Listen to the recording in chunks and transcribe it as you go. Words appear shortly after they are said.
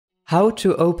How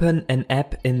to open an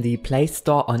app in the Play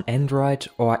Store on Android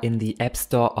or in the App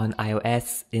Store on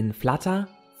iOS in Flutter.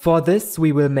 For this,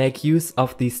 we will make use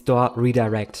of the Store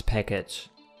Redirect package.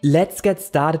 Let's get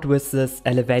started with this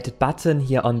elevated button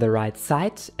here on the right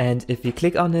side, and if we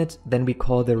click on it, then we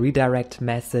call the redirect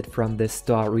method from the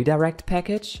Store Redirect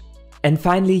package. And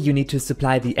finally, you need to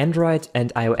supply the Android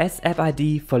and iOS app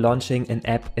ID for launching an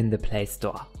app in the Play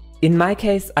Store. In my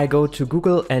case, I go to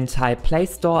Google and type Play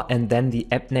Store and then the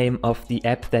app name of the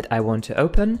app that I want to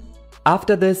open.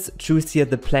 After this, choose here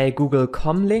the Play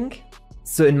Google.com link.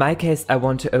 So in my case, I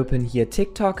want to open here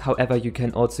TikTok. However, you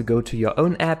can also go to your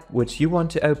own app, which you want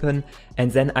to open.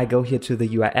 And then I go here to the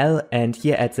URL, and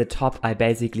here at the top, I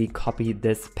basically copy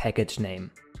this package name.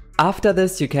 After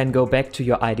this, you can go back to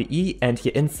your IDE, and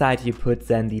here inside, you put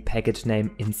then the package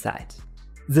name inside.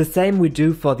 The same we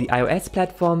do for the iOS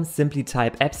platform. Simply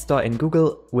type App Store in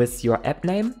Google with your app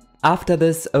name. After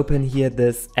this, open here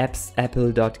this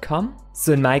appsapple.com.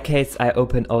 So in my case, I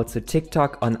open also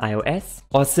TikTok on iOS,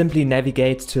 or simply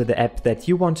navigate to the app that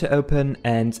you want to open,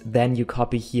 and then you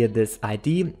copy here this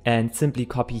ID and simply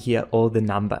copy here all the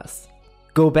numbers.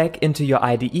 Go back into your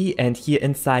IDE, and here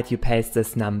inside you paste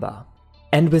this number.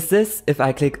 And with this, if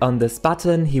I click on this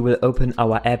button, he will open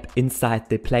our app inside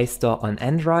the Play Store on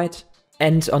Android.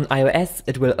 And on iOS,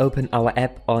 it will open our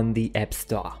app on the App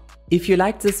Store. If you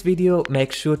liked this video,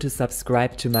 make sure to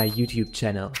subscribe to my YouTube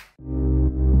channel.